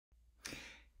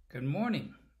Good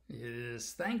morning. It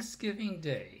is Thanksgiving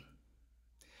Day,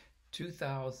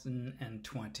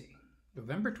 2020,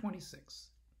 November 26th.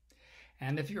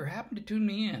 And if you happen to tune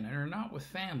me in and are not with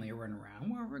family or running around,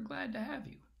 well, we're glad to have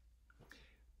you.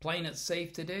 Playing it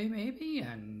safe today, maybe,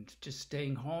 and just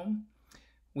staying home.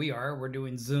 We're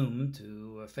doing Zoom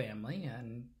to a family,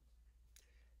 and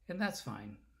that's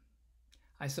fine.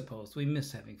 I suppose we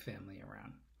miss having family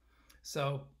around.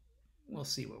 So we'll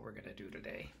see what we're going to do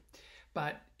today.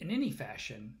 But in any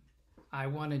fashion, I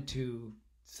wanted to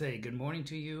say good morning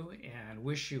to you and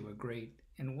wish you a great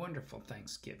and wonderful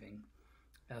Thanksgiving.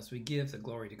 As we give the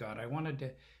glory to God, I wanted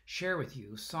to share with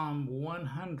you Psalm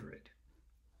 100.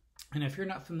 And if you're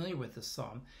not familiar with this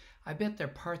psalm, I bet there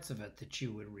are parts of it that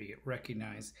you would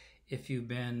recognize if you've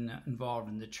been involved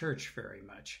in the church very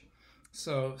much.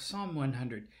 So Psalm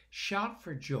 100, shout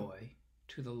for joy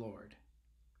to the Lord,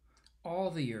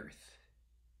 all the earth.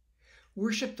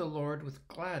 Worship the Lord with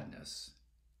gladness.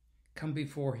 Come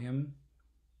before him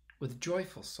with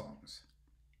joyful songs.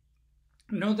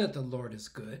 Know that the Lord is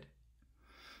good.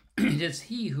 It is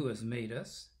he who has made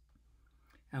us,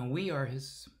 and we are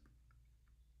his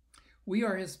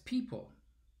people,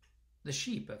 the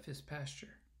sheep of his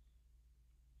pasture.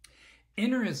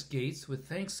 Enter his gates with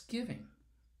thanksgiving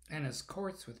and his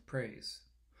courts with praise.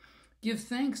 Give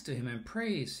thanks to him and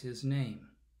praise his name.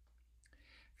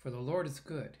 For the Lord is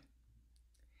good,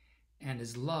 and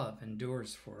his love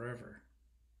endures forever.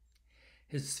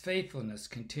 His faithfulness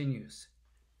continues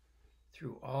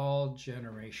through all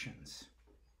generations.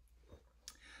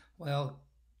 Well,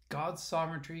 God's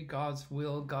sovereignty, God's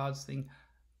will, God's thing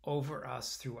over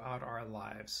us throughout our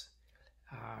lives.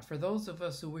 For those of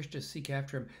us who wish to seek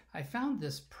after him, I found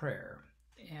this prayer,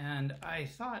 and I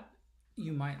thought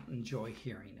you might enjoy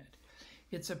hearing it.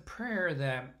 It's a prayer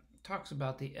that talks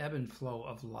about the ebb and flow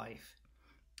of life.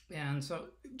 And so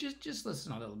just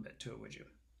listen a little bit to it, would you? It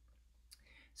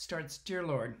starts, Dear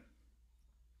Lord,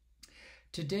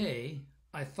 today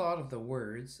I thought of the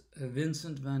words of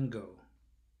Vincent van Gogh.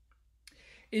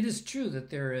 It is true that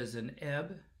there is an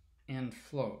ebb and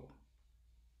flow,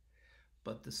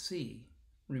 but the sea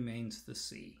remains the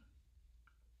sea.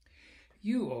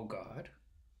 You, O God,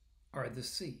 are the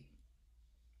sea.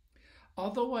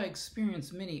 Although I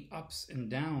experience many ups and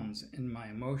downs in my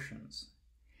emotions,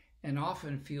 and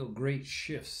often feel great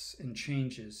shifts and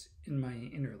changes in my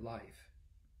inner life,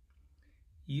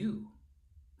 you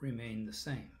remain the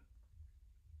same.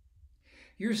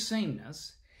 Your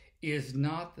sameness is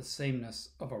not the sameness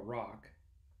of a rock,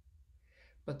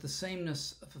 but the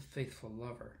sameness of a faithful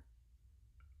lover.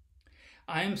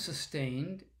 I am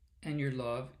sustained, and your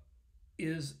love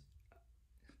is,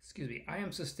 I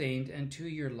am sustained, and to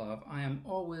your love I am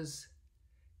always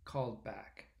called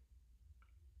back.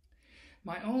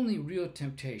 My only real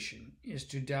temptation is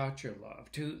to doubt your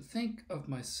love, to think of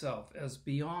myself as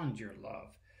beyond your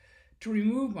love, to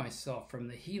remove myself from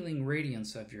the healing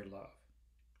radiance of your love.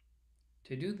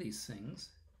 To do these things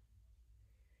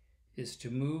is to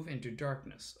move into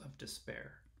darkness of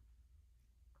despair.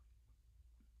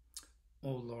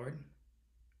 O Lord,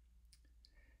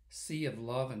 sea of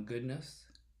love and goodness,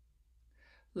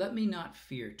 let me not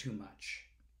fear too much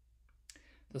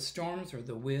the storms or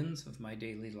the winds of my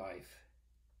daily life.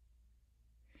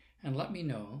 And let me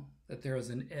know that there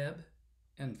is an ebb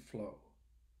and flow,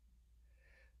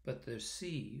 but the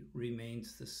sea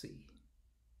remains the sea.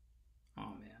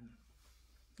 Amen.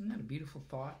 Isn't that a beautiful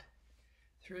thought?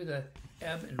 Through the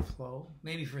ebb and flow,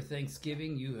 maybe for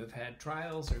Thanksgiving you have had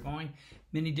trials or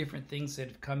many different things that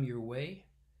have come your way.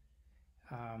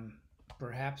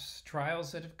 Perhaps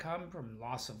trials that have come from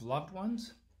loss of loved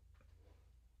ones.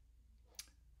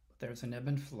 There's an ebb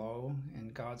and flow,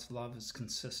 and God's love is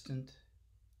consistent.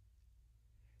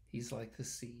 He's like the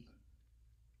sea.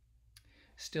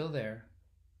 Still there,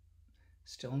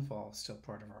 still involved, still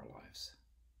part of our lives.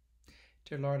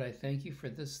 Dear Lord, I thank you for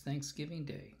this Thanksgiving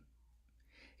Day.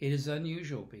 It is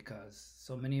unusual because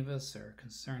so many of us are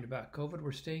concerned about COVID.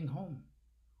 We're staying home.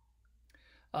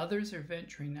 Others are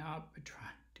venturing out but trying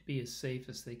to be as safe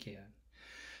as they can.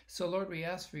 So Lord, we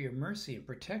ask for your mercy in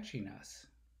protecting us.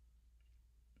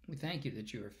 We thank you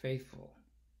that you are faithful.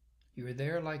 You are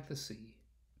there like the sea.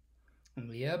 And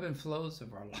the ebb and flows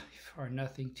of our life are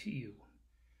nothing to you.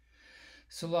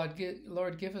 So Lord,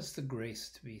 give us the grace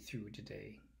to be through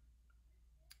today.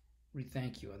 We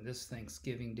thank you on this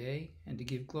Thanksgiving Day and to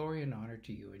give glory and honor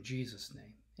to you in Jesus'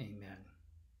 name. Amen.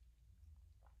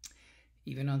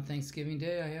 Even on Thanksgiving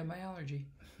Day, I have my allergy.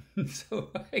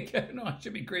 So I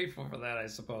should be grateful for that, I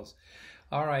suppose.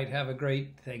 All right, have a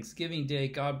great Thanksgiving Day.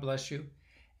 God bless you.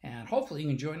 And hopefully you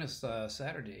can join us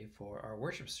Saturday for our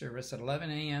worship service at 11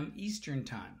 a.m. Eastern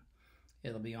Time.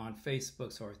 It'll be on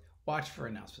Facebook, so watch for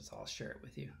announcements. I'll share it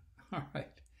with you. All right.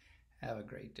 Have a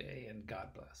great day and God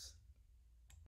bless.